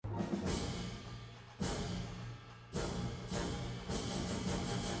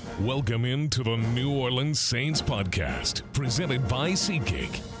Welcome into the New Orleans Saints podcast, presented by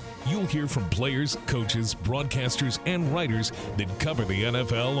SeatGeek. You'll hear from players, coaches, broadcasters, and writers that cover the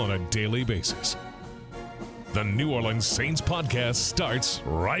NFL on a daily basis. The New Orleans Saints podcast starts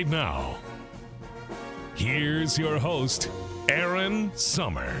right now. Here's your host, Aaron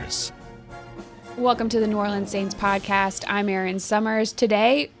Summers. Welcome to the New Orleans Saints podcast. I'm Aaron Summers.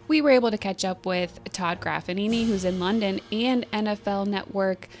 Today, we were able to catch up with Todd Graffagnini, who's in London, and NFL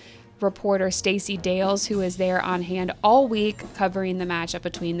Network reporter Stacey Dales, who is there on hand all week covering the matchup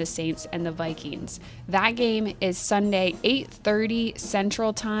between the Saints and the Vikings. That game is Sunday, 8:30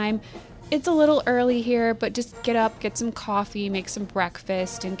 Central Time. It's a little early here, but just get up, get some coffee, make some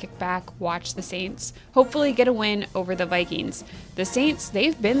breakfast, and kick back, watch the Saints. Hopefully get a win over the Vikings. The Saints,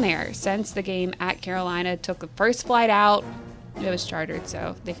 they've been there since the game at Carolina, took the first flight out. It was chartered,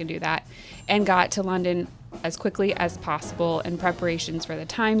 so they can do that, and got to London as quickly as possible in preparations for the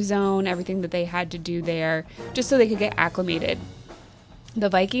time zone, everything that they had to do there, just so they could get acclimated. The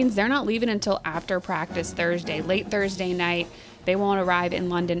Vikings, they're not leaving until after practice Thursday, late Thursday night. They won't arrive in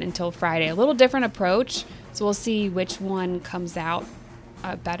London until Friday. A little different approach, so we'll see which one comes out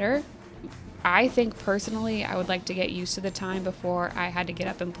better. I think personally I would like to get used to the time before I had to get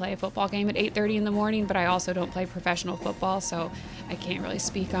up and play a football game at 8:30 in the morning, but I also don't play professional football, so I can't really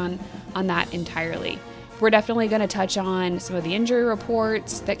speak on that entirely. We're definitely going to touch on some of the injury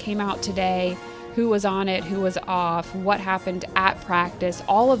reports that came out today, who was on it, who was off, what happened at practice.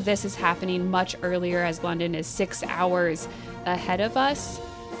 All of this is happening much earlier as London is 6 hours ahead of us.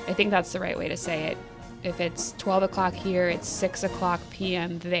 I think that's the right way to say it. If it's 12 o'clock here, it's 6 o'clock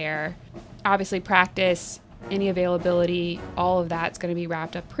p.m. there. Obviously practice, any availability, all of that's going to be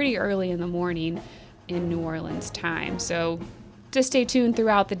wrapped up pretty early in the morning in New Orleans time. So just stay tuned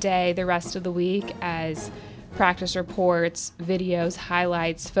throughout the day, the rest of the week, as practice reports, videos,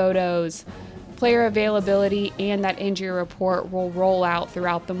 highlights, photos, player availability, and that injury report will roll out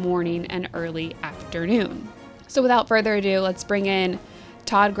throughout the morning and early afternoon. So without further ado, let's bring in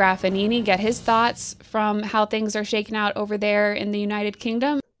Todd Graffagnini, get his thoughts from how things are shaking out over there in the United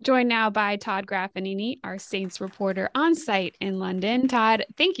Kingdom. Joined now by Todd Graffagnini, our Saints reporter on site in London. Todd,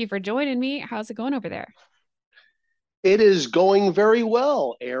 thank you for joining me. How's it going over there? It is going very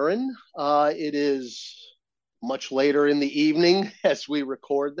well, Aaron. It is much later in the evening as we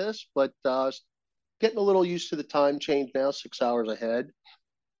record this, but getting a little used to the time change now, 6 hours ahead.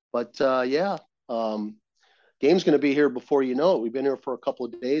 But game's going to be here before you know it. We've been here for a couple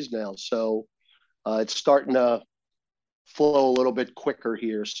of days now, so it's starting to flow a little bit quicker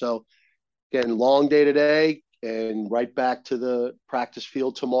here. So again, long day today, and right back to the practice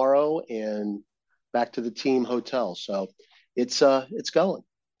field tomorrow, and back to the team hotel. So it's going.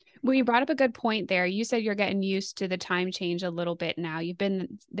 Well, you brought up a good point there. You said you're getting used to the time change a little bit now. You've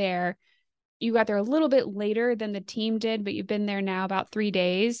been there. You got there a little bit later than the team did, but you've been there now about 3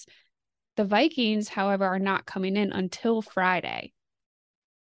 days. The Vikings, however, are not coming in until Friday.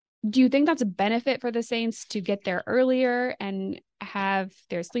 Do you think that's a benefit for the Saints to get there earlier and have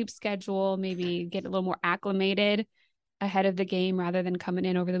their sleep schedule, maybe get a little more acclimated ahead of the game rather than coming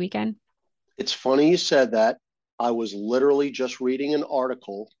in over the weekend? It's funny you said that. I was literally just reading an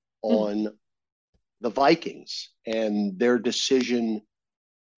article on the Vikings and their decision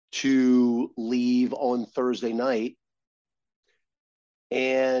to leave on Thursday night.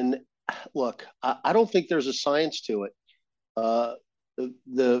 And look, I don't think there's a science to it.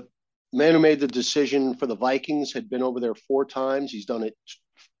 The man who made the decision for the Vikings had been over there 4 times. He's done it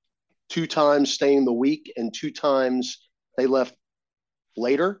 2 times staying the week, and 2 times they left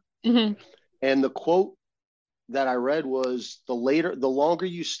later. Mm-hmm. And the quote that I read was, the longer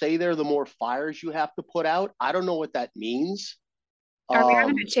you stay there, the more fires you have to put out. I don't know what that means. Are they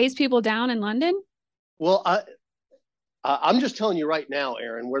having to chase people down in London? Well, I'm just telling you right now,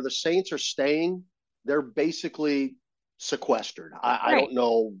 Aaron, where the Saints are staying, they're basically sequestered. I don't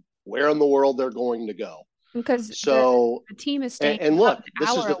know where in the world they're going to go. Because the team is staying and look, this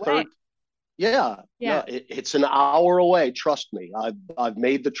is the away. third. Yeah. No, it's an hour away. Trust me. I've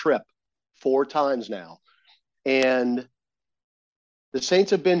made the trip 4 times now. And the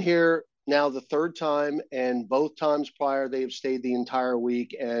Saints have been here now the 3rd time, and both times prior they have stayed the entire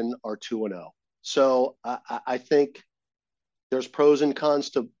week and are 2-0. So I think there's pros and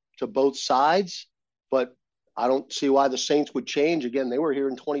cons to both sides, but I don't see why the Saints would change. Again, they were here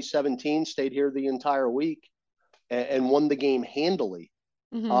in 2017, stayed here the entire week, and won the game handily.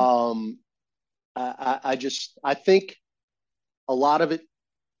 Mm-hmm. I think a lot of it,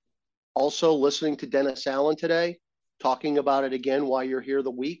 also listening to Dennis Allen today, talking about it again while you're here the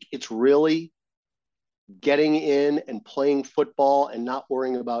week, it's really getting in and playing football and not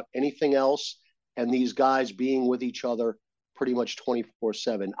worrying about anything else, and these guys being with each other pretty much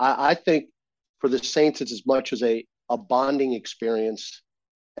 24/7. I think for the Saints, it's as much as a bonding experience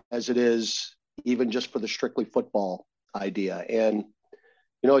as it is even just for the strictly football idea. And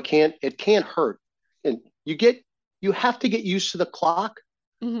it can't hurt. And you have to get used to the clock,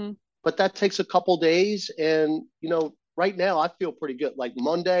 but that takes a couple days. And right now I feel pretty good. Like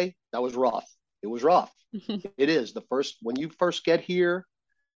Monday, that was rough. It was rough. It is when you first get here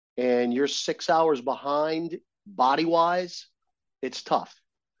and you're 6 hours behind body wise, it's tough.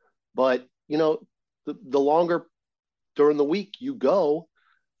 But the longer during the week you go,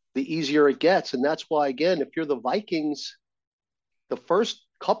 the easier it gets. And that's why, again, if you're the Vikings, the first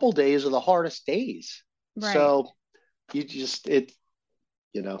couple days are the hardest days. Right. So you just, I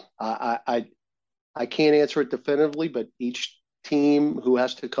can't answer it definitively, but each team who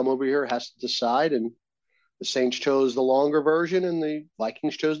has to come over here has to decide. And the Saints chose the longer version and the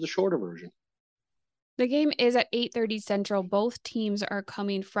Vikings chose the shorter version. The game is at 8:30 Central. Both teams are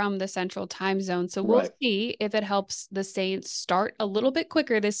coming from the Central time zone. So we'll see if it helps the Saints start a little bit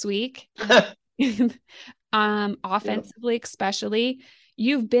quicker this week. Offensively, especially.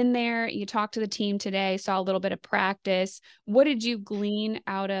 You've been there. You talked to the team today, saw a little bit of practice. What did you glean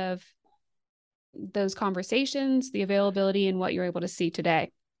out of those conversations, the availability, and what you're able to see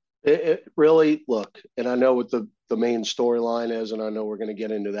today? It really, look, and I know what the main storyline is, and I know we're going to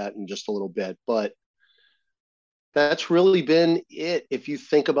get into that in just a little bit, but that's really been it. If you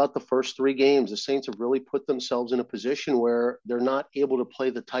think about the first 3 games, the Saints have really put themselves in a position where they're not able to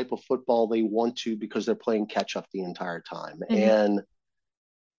play the type of football they want to because they're playing catch up the entire time. And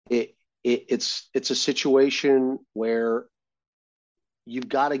it's a situation where you've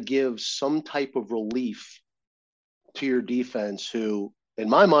got to give some type of relief to your defense, who, in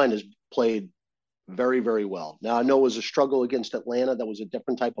my mind, has played very, very well. Now, I know it was a struggle against Atlanta. That was a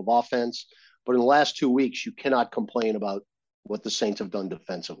different type of offense. But in the last 2 weeks, you cannot complain about what the Saints have done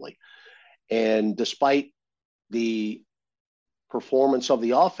defensively. And despite the performance of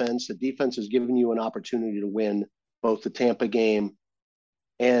the offense, the defense has given you an opportunity to win both the Tampa game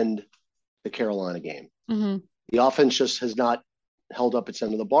and the Carolina game. The offense just has not held up its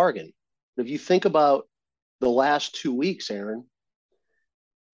end of the bargain. But if you think about the last 2 weeks, Aaron,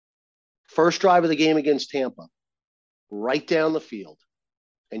 first drive of the game against Tampa, right down the field,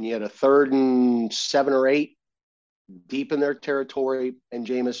 and you had a 3rd and 7 or 8 deep in their territory, and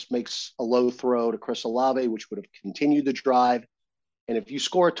Jameis makes a low throw to Chris Olave, which would have continued the drive. And if you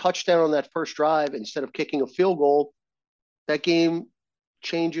score a touchdown on that first drive instead of kicking a field goal, that game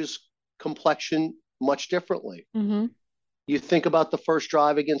changes complexion much differently. You think about the first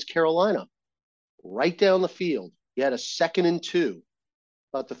drive against Carolina, right down the field. You had a 2nd and 2,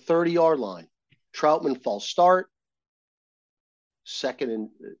 about the 30-yard line. Troutman false start. 2nd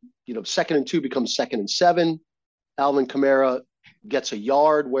and 2 becomes 2nd and 7. Alvin Kamara gets a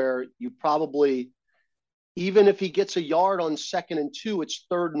yard where you probably, even if he gets a yard on 2nd and 2, it's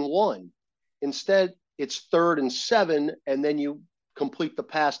 3rd and 1. Instead, it's 3rd and 7, and then you complete the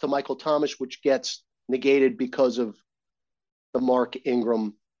pass to Michael Thomas, which gets negated because of the Mark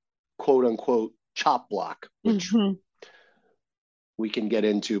Ingram, quote unquote, chop block, which we can get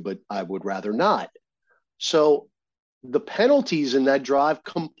into, but I would rather not. So the penalties in that drive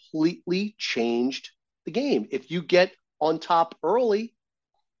completely changed the game. If you get on top early,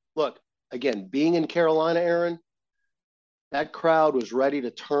 look, again, being in Carolina, Aaron, that crowd was ready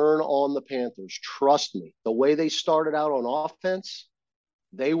to turn on the Panthers. Trust me, the way they started out on offense,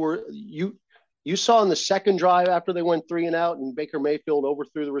 they were, you saw in the second drive after they went 3 and out and Baker Mayfield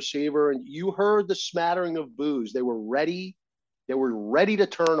overthrew the receiver, and you heard the smattering of boos. They were ready. They were ready to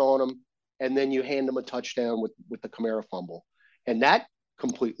turn on them. And then you hand them a touchdown with the Kamara fumble. And that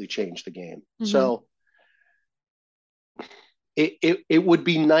completely changed the game. So it would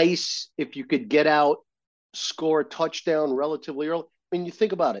be nice if you could get out, score a touchdown relatively early. I mean, you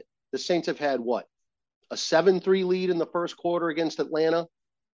think about it. The Saints have had what? A 7-3 lead in the first quarter against Atlanta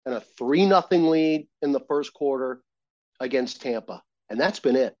and a 3-0 lead in the first quarter against Tampa. And that's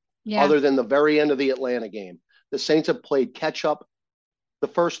been it, other than the very end of the Atlanta game. The Saints have played catch up the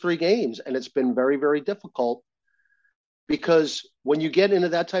first 3 games, and it's been very, very difficult because when you get into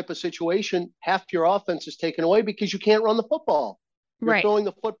that type of situation, half your offense is taken away because you can't run the football. You're throwing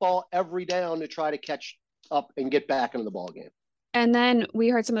the football every down to try to catch up and get back into the ball game. And then we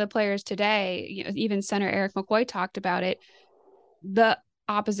heard some of the players today, even center Eric McCoy talked about it. The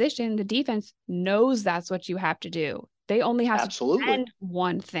opposition, the defense knows that's what you have to do. They only have to defend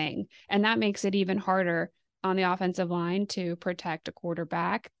one thing, and that makes it even harder on the offensive line to protect a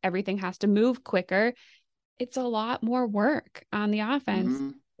quarterback. Everything has to move quicker. it's a lot more work on the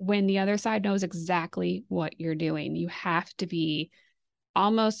offense when the other side knows exactly what you're doing. You have to be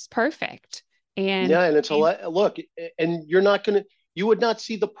almost perfect. And it's a look, and you would not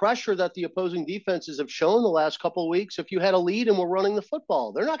see the pressure that the opposing defenses have shown the last couple of weeks if you had a lead and were running the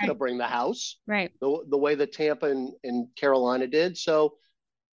football. They're not going to bring the house the way that Tampa and Carolina did. So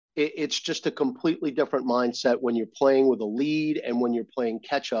it's just a completely different mindset when you're playing with a lead and when you're playing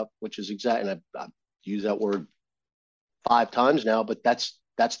catch up, which is exactly, and I've used that word 5 times now, but that's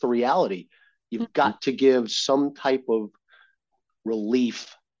the reality. You've got to give some type of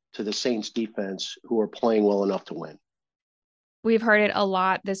relief to the Saints defense, who are playing well enough to win. We've heard it a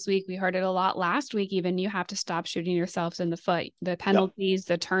lot this week. We heard it a lot last week. Even, you have to stop shooting yourselves in the foot. The penalties,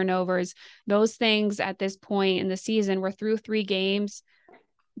 the turnovers, those things at this point in the season, we're through 3 games,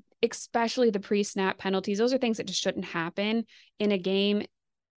 especially the pre-snap penalties. Those are things that just shouldn't happen in a game.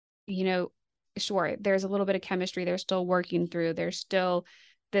 Sure, there's a little bit of chemistry they're still working through. There's still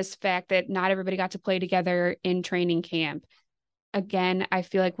this fact that not everybody got to play together in training camp. Again, I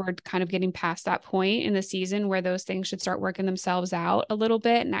feel like we're kind of getting past that point in the season where those things should start working themselves out a little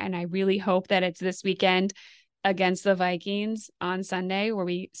bit. And I really hope that it's this weekend against the Vikings on Sunday where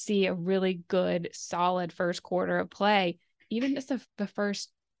we see a really good, solid first quarter of play, even just the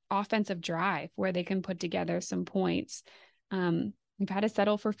first offensive drive where they can put together some points. We've had to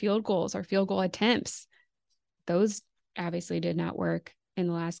settle for field goals or field goal attempts. Those obviously did not work in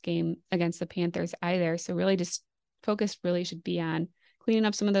the last game against the Panthers either. So really just focus really should be on cleaning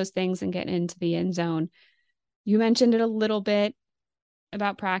up some of those things and getting into the end zone. You mentioned it a little bit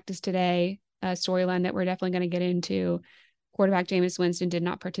about practice today, a storyline that we're definitely going to get into. Quarterback Jameis Winston did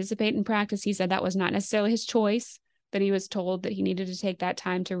not participate in practice. He said that was not necessarily his choice, that he was told that he needed to take that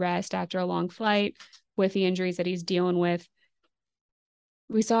time to rest after a long flight with the injuries that he's dealing with.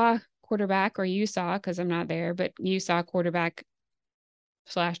 We saw quarterback, or you saw, because I'm not there, but you saw quarterback /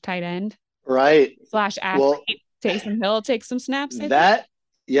 tight end. Right. / athlete. Taysom Hill take some snaps.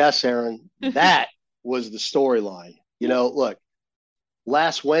 Yes, Aaron, that was the storyline. Look,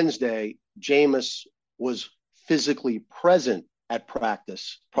 last Wednesday, Jameis was physically present at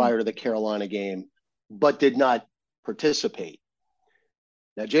practice prior to the Carolina game, but did not participate.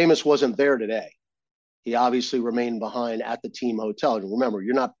 Now, Jameis wasn't there today. He obviously remained behind at the team hotel. And remember,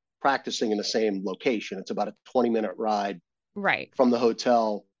 you're not practicing in the same location. It's about a 20-minute ride from the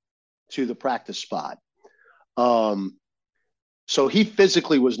hotel to the practice spot. So he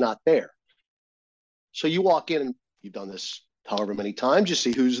physically was not there. So you walk in, and you've done this however many times, you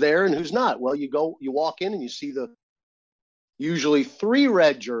see who's there and who's not. Well, you walk in and you see the usually 3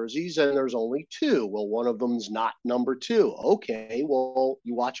 red jerseys, and there's only 2. Well, one of them's not number 2. Okay, well,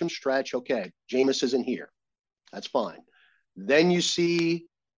 you watch him stretch. Okay, Jameis isn't here. That's fine. Then you see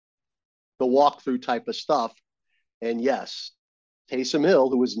the walkthrough type of stuff. And yes, Taysom Hill,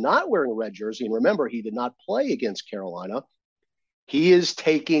 who is not wearing a red jersey, and remember, he did not play against Carolina, he is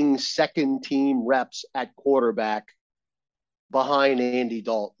taking second team reps at quarterback behind Andy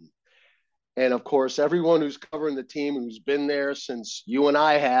Dalton. And of course, everyone who's covering the team, who's been there since you and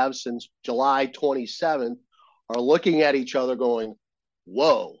I have, since July 27th, are looking at each other going,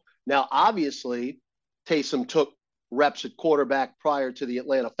 whoa. Now, obviously, Taysom took reps at quarterback prior to the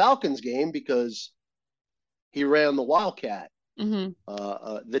Atlanta Falcons game because he ran the Wildcat,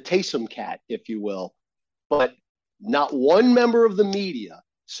 the Taysom cat, if you will. But not one member of the media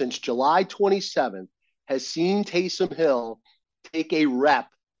since July 27th has seen Taysom Hill take a rep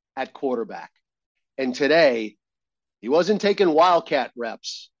at quarterback. And today, he wasn't taking Wildcat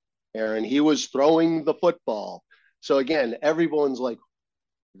reps, Aaron. He was throwing the football. So again, everyone's like,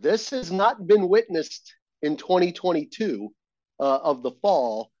 this has not been witnessed in 2022 of the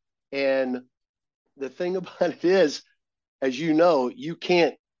fall. And the thing about it is, as you know, you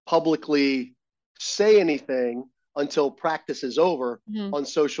can't publicly say anything until practice is over on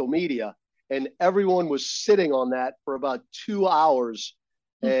social media. And everyone was sitting on that for about 2 hours.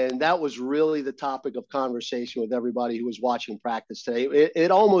 And that was really the topic of conversation with everybody who was watching practice today. It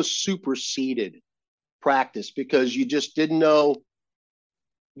almost superseded practice because you just didn't know.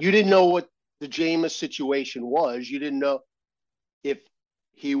 You didn't know what the Jameis situation was. You didn't know if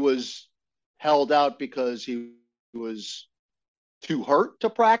he was held out because he was too hurt to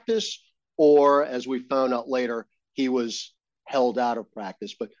practice, or as we found out later, he was held out of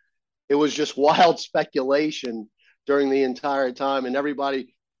practice. But it was just wild speculation during the entire time. And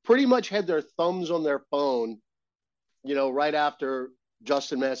everybody pretty much had their thumbs on their phone, right after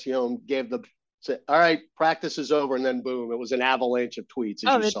Justin Massione gave said, all right, practice is over. And then boom, it was an avalanche of tweets.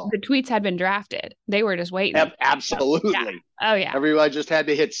 As you saw. The tweets had been drafted. They were just waiting. Absolutely. Yeah. Oh yeah. Everybody just had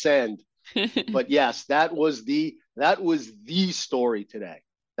to hit send. But yes, that was the story today.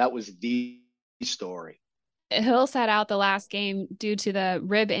 That was the story. Hill sat out the last game due to the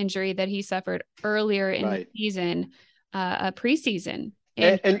rib injury that he suffered earlier in the season, a preseason.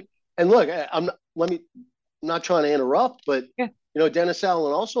 And look, I'm not trying to interrupt, but Dennis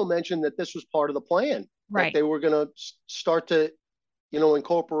Allen also mentioned that this was part of the plan, that they were going to start to,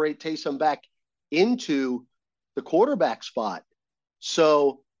 incorporate Taysom back into the quarterback spot.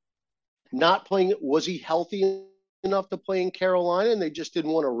 So not playing, was he healthy enough to play in Carolina and they just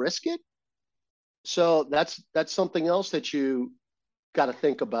didn't want to risk it? So that's something else that you got to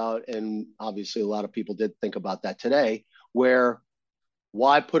think about. And obviously a lot of people did think about that today, where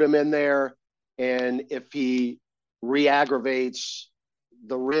why put him in there? And if he re-aggravates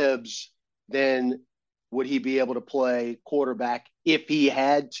the ribs, then would he be able to play quarterback if he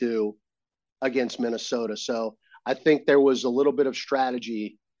had to against Minnesota? So I think there was a little bit of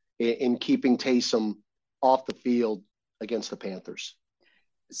strategy in keeping Taysom off the field against the Panthers.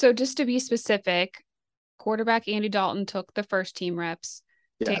 So just to be specific, quarterback Andy Dalton took the first team reps.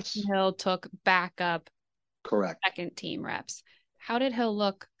 Yes. Taysom Hill took backup. Correct. Second team reps. How did Hill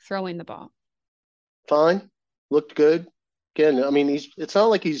look throwing the ball? Fine. Looked good. Again, I mean, it's not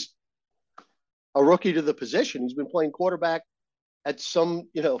like he's a rookie to the position. He's been playing quarterback at some,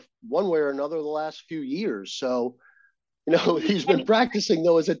 one way or another the last few years. So, he's been practicing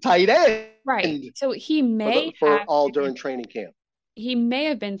though as a tight end. Right. So he may during training camp. He may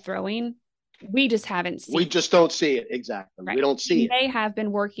have been throwing. We just haven't seen. We just don't see it. Exactly. Right. We don't see it. He may have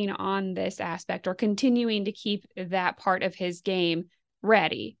been working on this aspect or continuing to keep that part of his game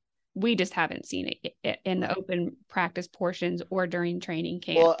ready. We just haven't seen it in the open practice portions or during training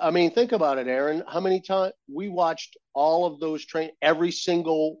camp. Well, I mean, think about it, Aaron. How many times we watched all of those every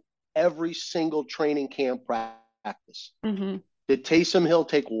single training camp practice. Mm-hmm. Did Taysom Hill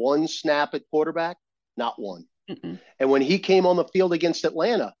take one snap at quarterback? Not one. Mm-mm. And when he came on the field against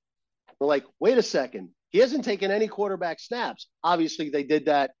Atlanta, we're like, wait a second. He hasn't taken any quarterback snaps. Obviously, they did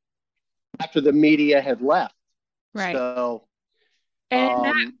that after the media had left. Right. So,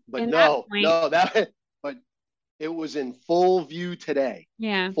 but it was in full view today.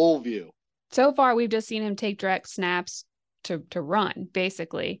 Yeah. Full view. So far, we've just seen him take direct snaps to run,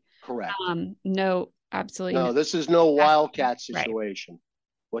 basically. Correct. No, absolutely. No, this is no Wildcat situation,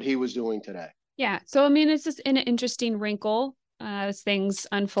 what he was doing today. Yeah. So, I mean, it's just an interesting wrinkle as things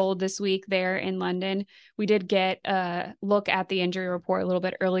unfold this week there in London. We did get a look at the injury report a little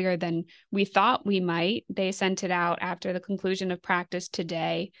bit earlier than we thought we might. They sent it out after the conclusion of practice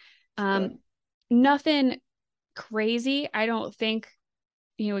today. Nothing crazy. I don't think,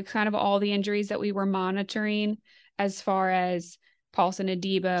 kind of all the injuries that we were monitoring as far as Paulson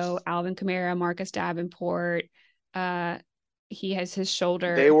Adebo, Alvin Kamara, Marcus Davenport, he has his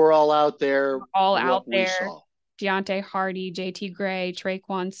shoulder. They were all out there. Deontay Hardy, JT Gray,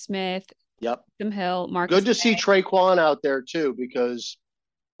 Traquan Smith. Yep. Tim Hill, Marcus. Good to see Traquan out there too, because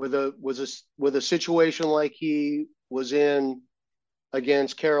with a situation like he was in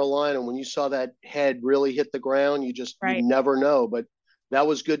against Carolina, when you saw that head really hit the ground, you never know. But that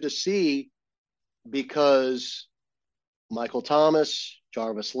was good to see, because Michael Thomas,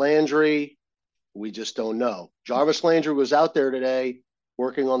 Jarvis Landry, we just don't know. Jarvis Landry was out there today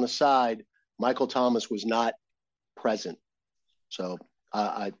working on the side. Michael Thomas was not present. So,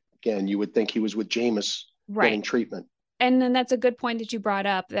 again, you would think he was with Jameis getting treatment. And then that's a good point that you brought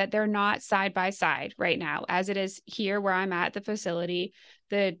up, that they're not side by side right now, as it is here where I'm at the facility,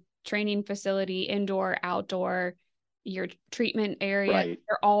 the training facility, indoor, outdoor, your treatment area,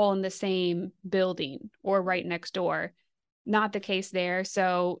 they're all in the same building or right next door. Not the case there.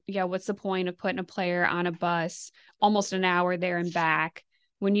 So yeah, what's the point of putting a player on a bus almost an hour there and back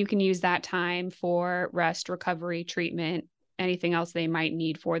when you can use that time for rest, recovery, treatment, anything else they might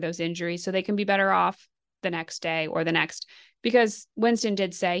need for those injuries, so they can be better off the next day or the next? Because Winston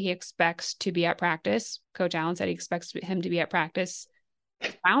did say he expects to be at practice. Coach Allen said he expects him to be at practice.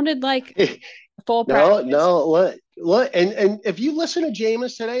 It sounded like full practice. No, look, and if you listen to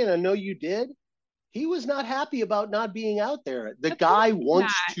Jameis today, and I know you did, he was not happy about not being out there. The guy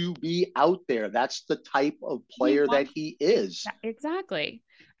wants to be out there. That's the type of player that he is. Exactly.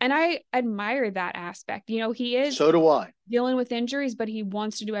 And I admire that aspect. He is. So do I. Dealing with injuries, but he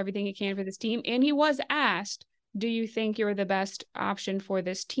wants to do everything he can for this team. And he was asked, do you think you're the best option for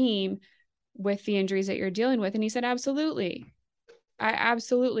this team with the injuries that you're dealing with? And he said, absolutely. I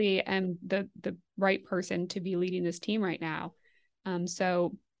absolutely am the right person to be leading this team right now.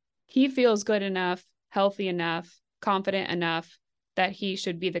 So he feels good enough, healthy enough, confident enough that he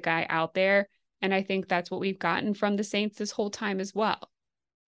should be the guy out there. And I think that's what we've gotten from the Saints this whole time as well.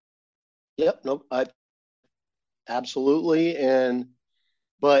 Yep. No, absolutely.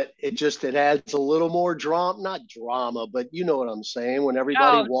 But it adds a little more drama, not drama, but you know what I'm saying. When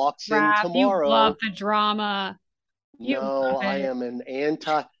everybody Oh, walks in crap. You love tomorrow, the drama. You no, love I it. am an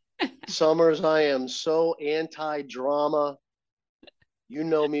anti Summers. I am so anti drama. You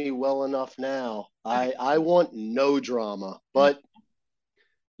know me well enough now. I want no drama, but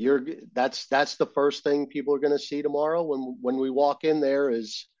you're that's the first thing people are going to see tomorrow when we walk in there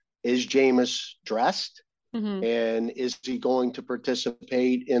is Jameis dressed, Mm-hmm. and is he going to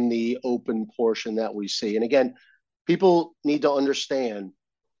participate in the open portion that we see? And again, people need to understand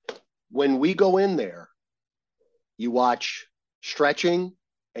when we go in there, you watch stretching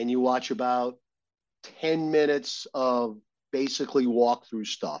and you watch about 10 minutes of basically walkthrough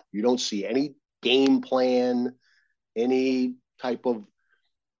stuff. You don't see any game plan, any type of,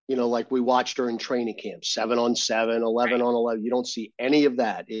 like we watched during training camp, 7-on-7, 11-on-11. You don't see any of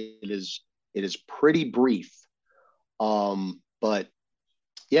that. It is pretty brief. But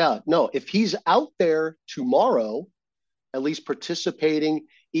yeah, no, if he's out there tomorrow, at least participating,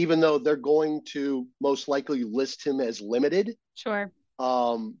 even though they're going to most likely list him as limited, Sure.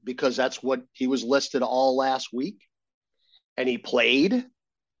 because that's what he was listed all last week, and he played,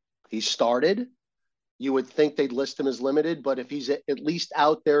 he started. You would think they'd list him as limited, but if he's at least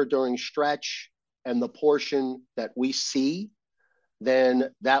out there during stretch and the portion that we see,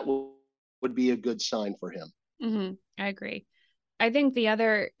 then that would be a good sign for him. Mm-hmm. I agree. I think the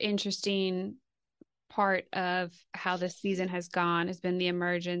other interesting part of how this season has gone has been the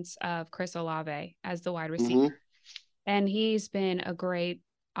emergence of Chris Olave as the wide receiver. Mm-hmm. And he's been a great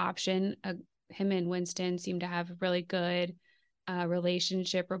option. Him and Winston seem to have a really good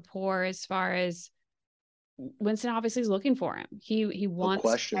relationship rapport, as far as Winston obviously is looking for him. He wants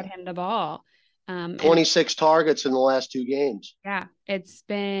to get him the ball. 26 targets in the last 2 games. Yeah, it's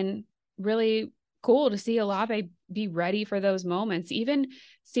been really cool to see Olave be ready for those moments. Even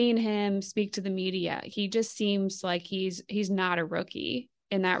seeing him speak to the media, he just seems like he's not a rookie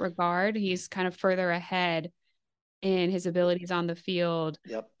in that regard. He's kind of further ahead in his abilities on the field,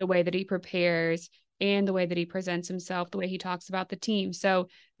 yep. The way that he prepares and the way that he presents himself, the way he talks about the team. So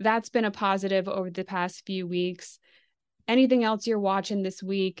that's been a positive over the past few weeks. Anything else you're watching this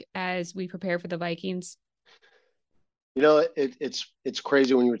week as we prepare for the Vikings? It's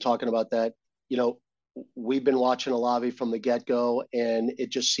crazy when you were talking about that. We've been watching Olave from the get-go, and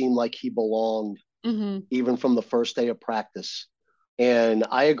it just seemed like he belonged, mm-hmm. even from the first day of practice. And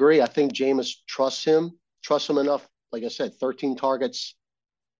I agree. I think Jameis trusts him enough. Like I said, 13 targets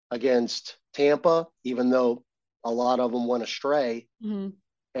against Tampa, even though a lot of them went astray. Mm-hmm.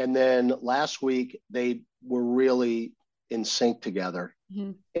 And then last week, they were really in sync together.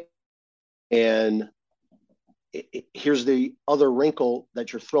 Mm-hmm. And here's the other wrinkle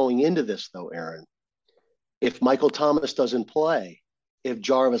that you're throwing into this, though, Aaron. If Michael Thomas doesn't play, if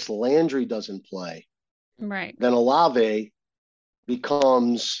Jarvis Landry doesn't play, right, then Olave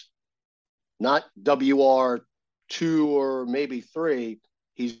becomes not WR2 or maybe 3.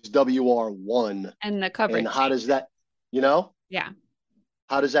 He's WR1. And the coverage. And how does that, Yeah.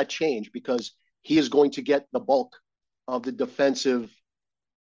 How does that change? Because he is going to get the bulk of the defensive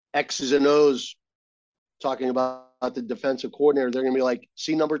X's and O's. Talking about the defensive coordinator, they're going to be like,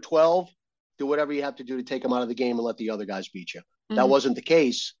 see number 12, do whatever you have to do to take him out of the game and let the other guys beat you. Mm-hmm. That wasn't the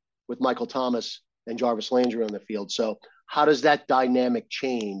case with Michael Thomas and Jarvis Landry on the field. So how does that dynamic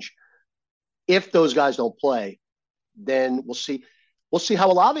change? If those guys don't play, then we'll see. We'll see how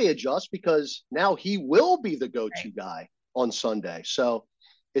Olave adjusts, because now he will be the go-to guy on Sunday. So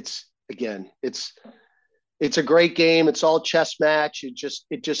it's a great game. It's all chess match. It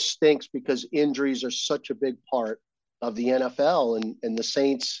just stinks because injuries are such a big part of the NFL, and the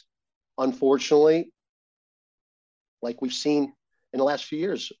Saints, unfortunately, like we've seen in the last few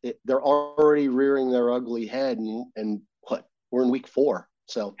years, they're already rearing their ugly head, and we're in week 4.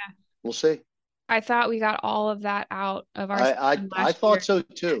 So We'll see. I thought we got all of that out of our. I thought so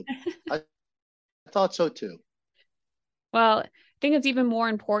too. I thought so too. Well, I think it's even more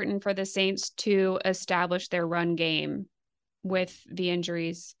important for the Saints to establish their run game with the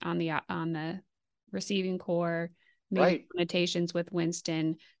injuries on the receiving core, maybe limitations with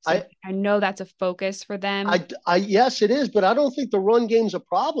Winston. So I know that's a focus for them. Yes, it is, but I don't think the run game's a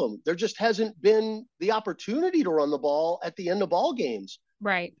problem. There just hasn't been the opportunity to run the ball at the end of ball games.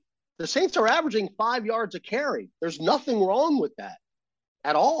 Right. The Saints are averaging 5 yards a carry. There's nothing wrong with that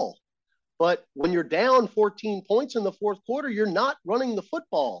at all. But when you're down 14 points in the fourth quarter, you're not running the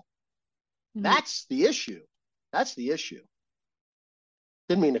football. Mm-hmm. That's the issue.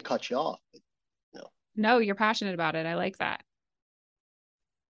 Didn't mean to cut you off. But no, you're passionate about it. I like that.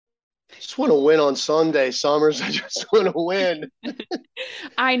 just want to win on Sunday, Summers. I just want to win.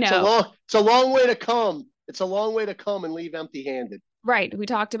 I know. It's a long way to come. It's a long way to come and leave empty-handed. Right. We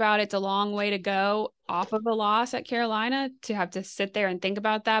talked about it's a long way to go off of a loss at Carolina to have to sit there and think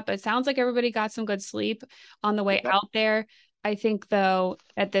about that. But it sounds like everybody got some good sleep on the way out there. I think, though,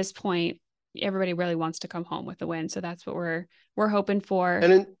 at this point, everybody really wants to come home with the win. So that's what we're hoping for.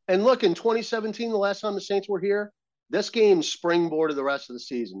 And look, in 2017, the last time the Saints were here, this game springboarded the rest of the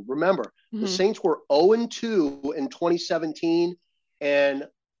season. Remember, the Saints were 0-2 in 2017. And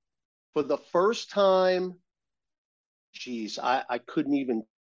for the first time, I couldn't even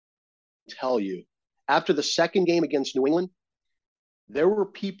tell you. After the second game against New England, there were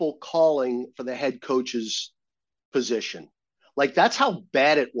people calling for the head coach's position. Like, that's how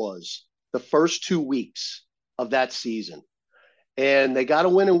bad it was the first 2 weeks of that season. And they got a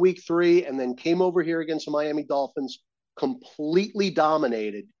win in week 3 and then came over here against the Miami Dolphins, completely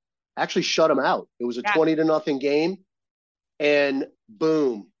dominated, actually shut them out. It was a 20-0 game. And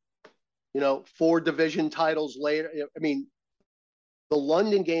boom, 4 division titles later. I mean, the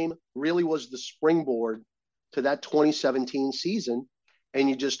London game really was the springboard to that 2017 season. And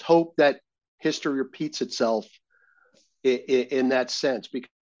you just hope that history repeats itself in that sense.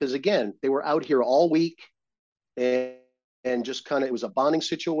 Because again, they were out here all week and just kind of, it was a bonding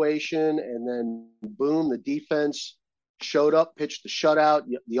situation. And then boom, the defense showed up, pitched the shutout.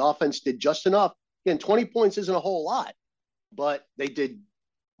 The offense did just enough. Again, 20 points isn't a whole lot, but they did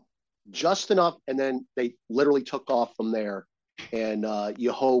just enough, and then they literally took off from there. And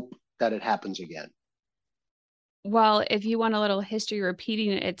you hope that it happens again. Well, if you want a little history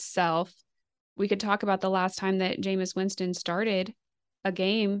repeating itself, we could talk about the last time that Jameis Winston started a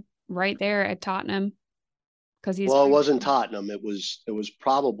game right there at Tottenham. It wasn't Tottenham. It was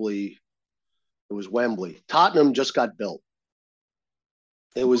Wembley. Tottenham just got built.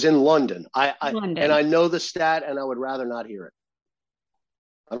 It was in London. London. And I know the stat, and I would rather not hear it.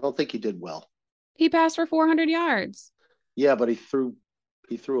 I don't think he did well. He passed for 400 yards. Yeah, but he threw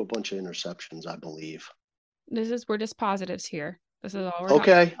a bunch of interceptions, I believe. We're just positives here. This is all we're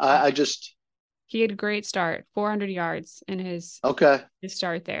okay. He had a great start, 400 yards in his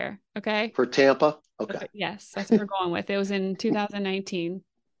start there. Okay. For Tampa. Okay. Yes, that's what we're going with. It was in 2019.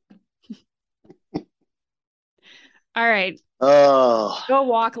 All right. Oh. Go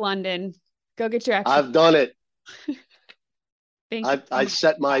walk London. Go get your exercise. I've done it. Thank you. I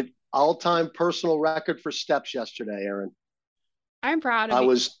set my all-time personal record for steps yesterday, Aaron. I'm proud of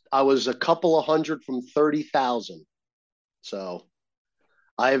you. I was a couple of hundred from 30,000. So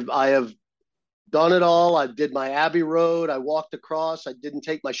I have done it all. I did my Abbey Road. I walked across. I didn't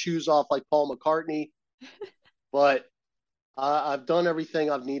take my shoes off like Paul McCartney, but I've done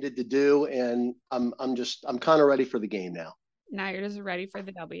everything I've needed to do, and I'm kind of ready for the game now. Now you're just ready for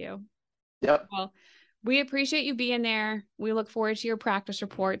the W. Yep. Well, we appreciate you being there. We look forward to your practice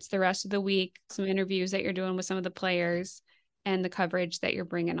reports the rest of the week, some interviews that you're doing with some of the players, and the coverage that you're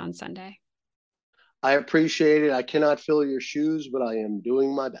bringing on Sunday. I appreciate it. I cannot fill your shoes, but I am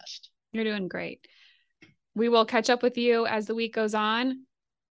doing my best. You're doing great. We will catch up with you as the week goes on.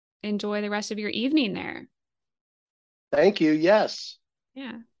 Enjoy the rest of your evening there. Thank you. Yes.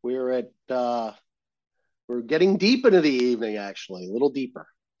 Yeah. We're getting deep into the evening, actually, a little deeper.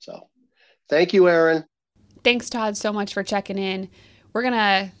 So thank you, Aaron. Thanks, Todd, so much for checking in. We're going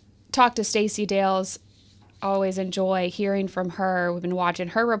to talk to Stacey Dales. Always enjoy hearing from her. We've been watching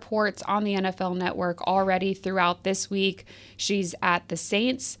her reports on the NFL Network already throughout this week. She's at the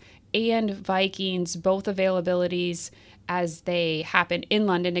Saints and Vikings, both availabilities as they happen in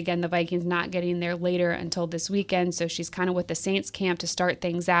London. Again, the Vikings not getting there later until this weekend, so she's kind of with the Saints camp to start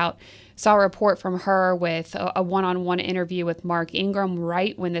things out. Saw a report from her with a one-on-one interview with Mark Ingram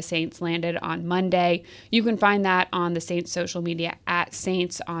right when the Saints landed on Monday. You can find that on the Saints social media at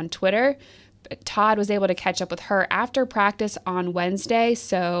Saints on Twitter. Todd was able to catch up with her after practice on Wednesday,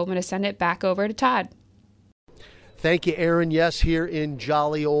 so I'm going to send it back over to Todd. Thank you, Aaron. Yes, here in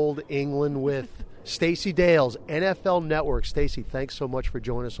jolly old England with Stacey Dales, NFL Network. Stacey, thanks so much for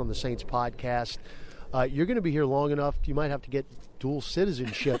joining us on the Saints podcast. You're going to be here long enough, you might have to get dual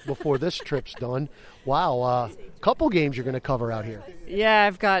citizenship before this trip's done. Wow, couple games you're going to cover out here. Yeah,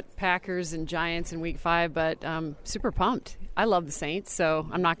 I've got Packers and Giants in week 5, but I'm super pumped. I love the Saints, so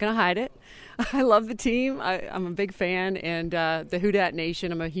I'm not going to hide it. I love the team. I'm a big fan, and the Who Dat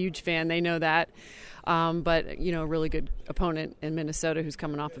Nation, I'm a huge fan. They know that. But, a really good opponent in Minnesota who's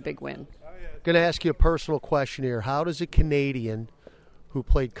coming off a big win. Going to ask you a personal question here. How does a Canadian who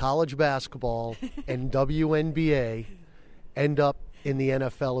played college basketball and WNBA end up in the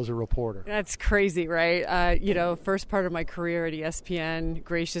NFL as a reporter. That's crazy, right? First part of my career at ESPN,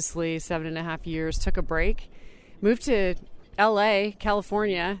 graciously 7.5 years, took a break, moved to LA,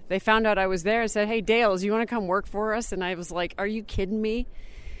 California. They found out I was there and said, "Hey, Dales, you want to come work for us?" And I was like, "Are you kidding me?"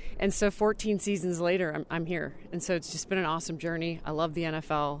 And so 14 seasons later, I'm here. And so it's just been an awesome journey. I love the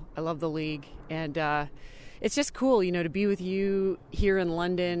NFL. I love the league. And it's just cool, to be with you here in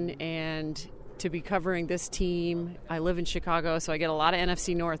London and to be covering this team. I live in Chicago, so I get a lot of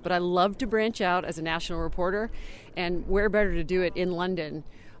NFC North. But I love to branch out as a national reporter. And where better to do it in London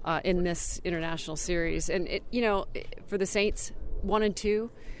in this international series. And, for the Saints 1 and 2,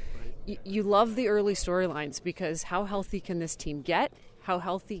 you love the early storylines because how healthy can this team get? How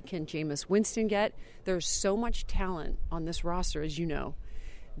healthy can Jameis Winston get? There's so much talent on this roster, as you know,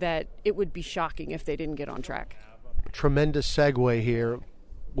 that it would be shocking if they didn't get on track. Tremendous segue here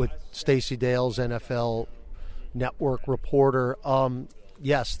with Stacey Dales, NFL Network reporter.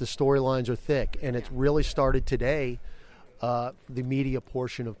 Yes, the storylines are thick, and it's really started today, the media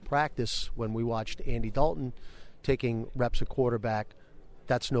portion of practice, when we watched Andy Dalton taking reps at quarterback.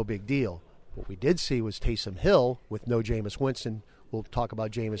 That's no big deal. What we did see was Taysom Hill with no Jameis Winston. We'll talk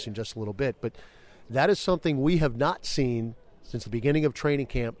about Jameis in just a little bit. But that is something we have not seen since the beginning of training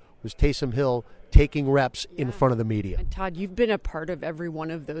camp, was Taysom Hill taking reps in front of the media. And Todd, you've been a part of every one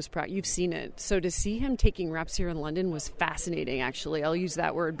of those. You've seen it. So to see him taking reps here in London was fascinating, actually. I'll use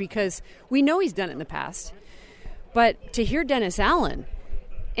that word because we know he's done it in the past. But to hear Dennis Allen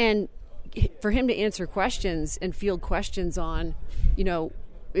and for him to answer questions and field questions on,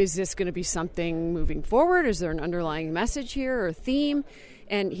 is this going to be something moving forward? Is there an underlying message here or a theme?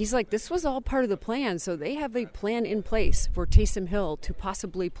 And he's like, this was all part of the plan. So they have a plan in place for Taysom Hill to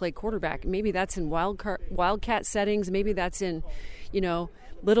possibly play quarterback. Maybe that's in wildcat settings. Maybe that's in,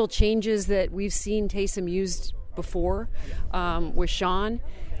 little changes that we've seen Taysom used before with Sean.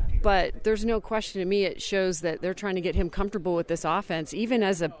 But there's no question to me it shows that they're trying to get him comfortable with this offense, even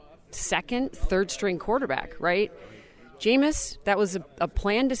as a second, third-string quarterback, right? Jameis, that was a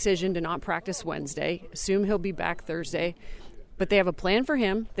planned decision to not practice Wednesday. Assume he'll be back Thursday. But they have a plan for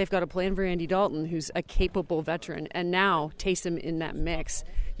him. They've got a plan for Andy Dalton, who's a capable veteran. And now Taysom in that mix.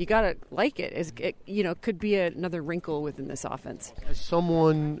 You got to like it. It could be another wrinkle within this offense. As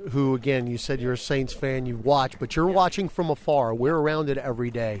someone who, again, you said you're a Saints fan, you watch, but you're watching from afar. We're around it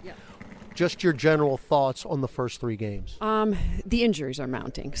every day. Yeah. Just your general thoughts on the first 3 games. The injuries are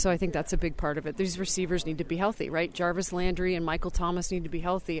mounting, so I think that's a big part of it. These receivers need to be healthy, right? Jarvis Landry and Michael Thomas need to be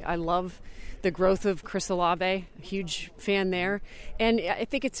healthy. I love the growth of Chris Olave, a huge fan there. And I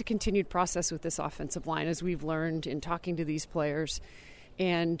think it's a continued process with this offensive line, as we've learned in talking to these players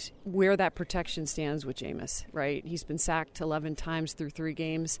and where that protection stands with Jameis, right? He's been sacked 11 times through 3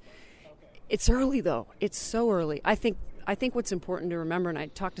 games. It's early, though. It's so early. I think what's important to remember, and I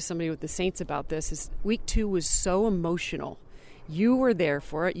talked to somebody with the Saints about this, is week 2 was so emotional. You were there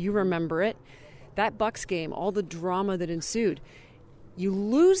for it. You remember it. That Bucs game, all the drama that ensued. You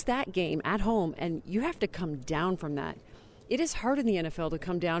lose that game at home, and you have to come down from that. It is hard in the NFL to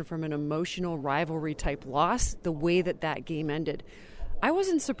come down from an emotional rivalry-type loss the way that game ended. I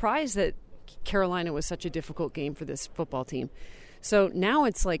wasn't surprised that Carolina was such a difficult game for this football team. So now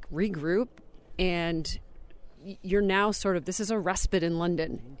it's like regroup, and you're now this is a respite in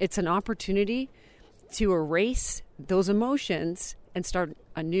London. It's an opportunity to erase those emotions and start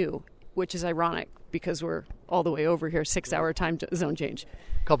anew, which is ironic because we're all the way over here, 6-hour time zone change.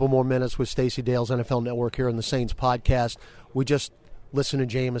 A couple more minutes with Stacey Dales, NFL Network, here on the Saints podcast. We just listened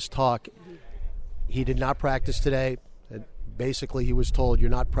to Jameis talk. He did not practice today. Basically, he was told,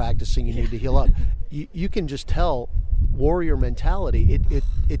 you're not practicing, you need to heal up. You can just tell warrior mentality.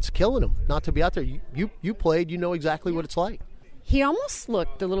 It's killing him not to be out there. You played, you know exactly what it's like. He almost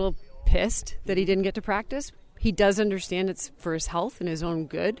looked a little pissed that he didn't get to practice. He does understand it's for his health and his own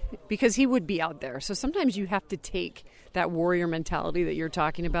good because he would be out there. So sometimes you have to take that warrior mentality that you're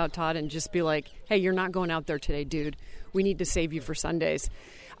talking about, Todd, and just be like, hey, you're not going out there today, dude. We need to save you for Sundays.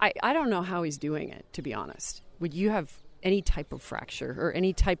 I don't know how he's doing it, to be honest. Would you have any type of fracture or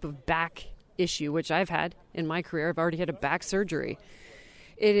any type of back issue, which I've had in my career? I've already had a back surgery.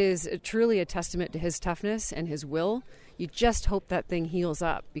 It is truly a testament to his toughness and his will. You just hope that thing heals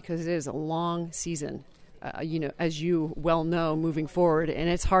up because it is a long season, as you well know, moving forward, and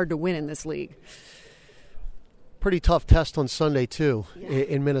it's hard to win in this league. Pretty tough test on Sunday, too,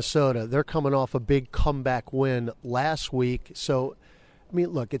 in Minnesota. They're coming off a big comeback win last week. So, I mean,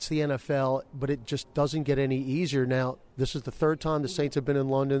 look, it's the NFL, but it just doesn't get any easier. Now, this is the 3rd time the Saints have been in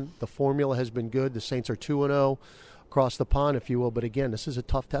London. The formula has been good. The Saints are 2-0. across the pond, if you will. But again, this is a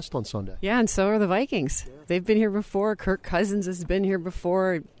tough test on Sunday. Yeah, and so are the Vikings. Yeah. They've been here before. Kirk Cousins has been here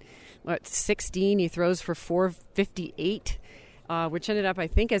before. At 16, he throws for 458, which ended up, I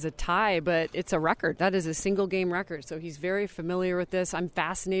think, as a tie, but it's a record. That is a single-game record. So he's very familiar with this. I'm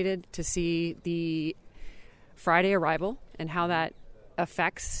fascinated to see the Friday arrival and how that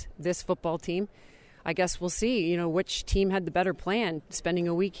affects this football team. I guess we'll see, which team had the better plan, spending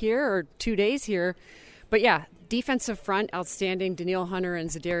a week here or 2 days here. But, yeah, defensive front, outstanding. Danielle Hunter and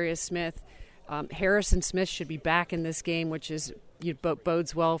Zadarius Smith. Harrison Smith should be back in this game, which is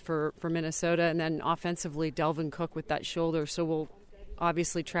bodes well for Minnesota. And then offensively, Delvin Cook with that shoulder. So we'll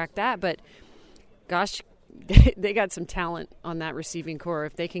obviously track that. But, gosh, they got some talent on that receiving core.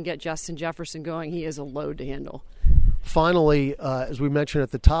 If they can get Justin Jefferson going, he is a load to handle. Finally, as we mentioned at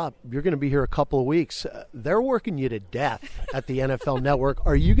the top, you're going to be here a couple of weeks. They're working you to death at the NFL Network.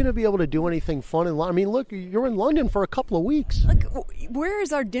 Are you going to be able to do anything fun in London? I mean, look, you're in London for a couple of weeks. Look, where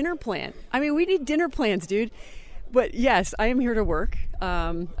is our dinner plan? I mean, we need dinner plans, dude. But, yes, I am here to work.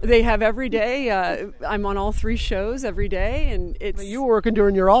 They have every day. I'm on all 3 shows every day. And it's. You were working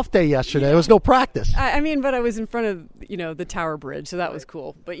during your off day yesterday. There was no practice. I mean, but I was in front of, the Tower Bridge, so that was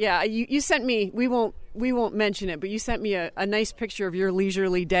cool. But, yeah, you sent me, we won't mention it, but you sent me a nice picture of your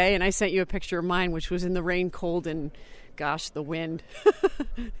leisurely day, and I sent you a picture of mine, which was in the rain, cold, and, gosh, the wind.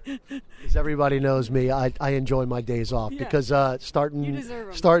 As everybody knows me, I enjoy my days off because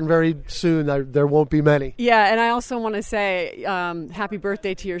starting very soon, there won't be many. Yeah, and I also want to say happy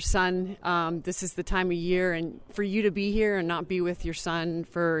birthday to your son. This is the time of year, and for you to be here and not be with your son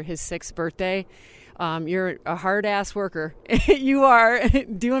for his 6th birthday, you're a hard-ass worker. You are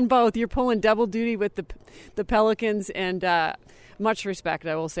doing both. You're pulling double duty with the Pelicans, and much respect,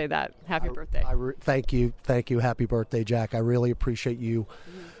 I will say that. Happy birthday. Thank you. Happy birthday, Jack. I really appreciate you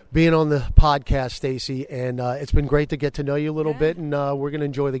being on the podcast, Stacey, and it's been great to get to know you a little bit, and we're going to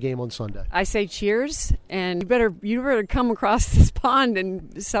enjoy the game on Sunday. I say cheers, and you better come across this pond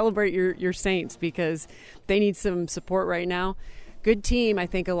and celebrate your Saints because they need some support right now. Good team. I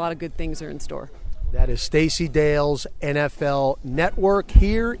think a lot of good things are in store. That is Stacey Dales, NFL Network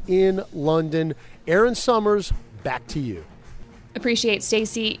here in London. Aaron Summers, back to you. Appreciate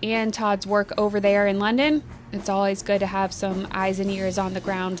Stacey and Todd's work over there in London. It's always good to have some eyes and ears on the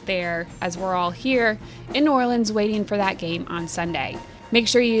ground there as we're all here in New Orleans waiting for that game on Sunday. Make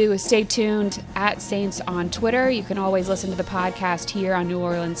sure you stay tuned at Saints on Twitter. You can always listen to the podcast here on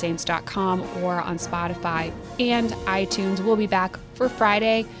NewOrleansSaints.com or on Spotify and iTunes. We'll be back for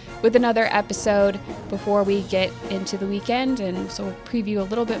Friday with another episode before we get into the weekend, and so we'll preview a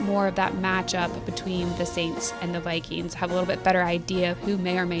little bit more of that matchup between the Saints and the Vikings, have a little bit better idea of who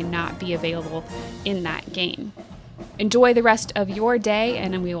may or may not be available in that game. Enjoy the rest of your day,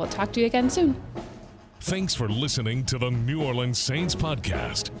 and we will talk to you again soon. Thanks for listening to the New Orleans Saints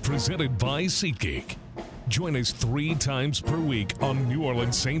podcast, presented by SeatGeek. Join us 3 times per week on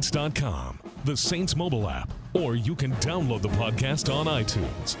NewOrleansSaints.com, the Saints mobile app, or you can download the podcast on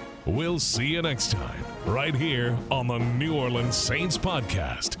iTunes. We'll see you next time, right here on the New Orleans Saints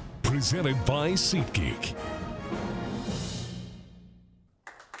podcast, presented by SeatGeek.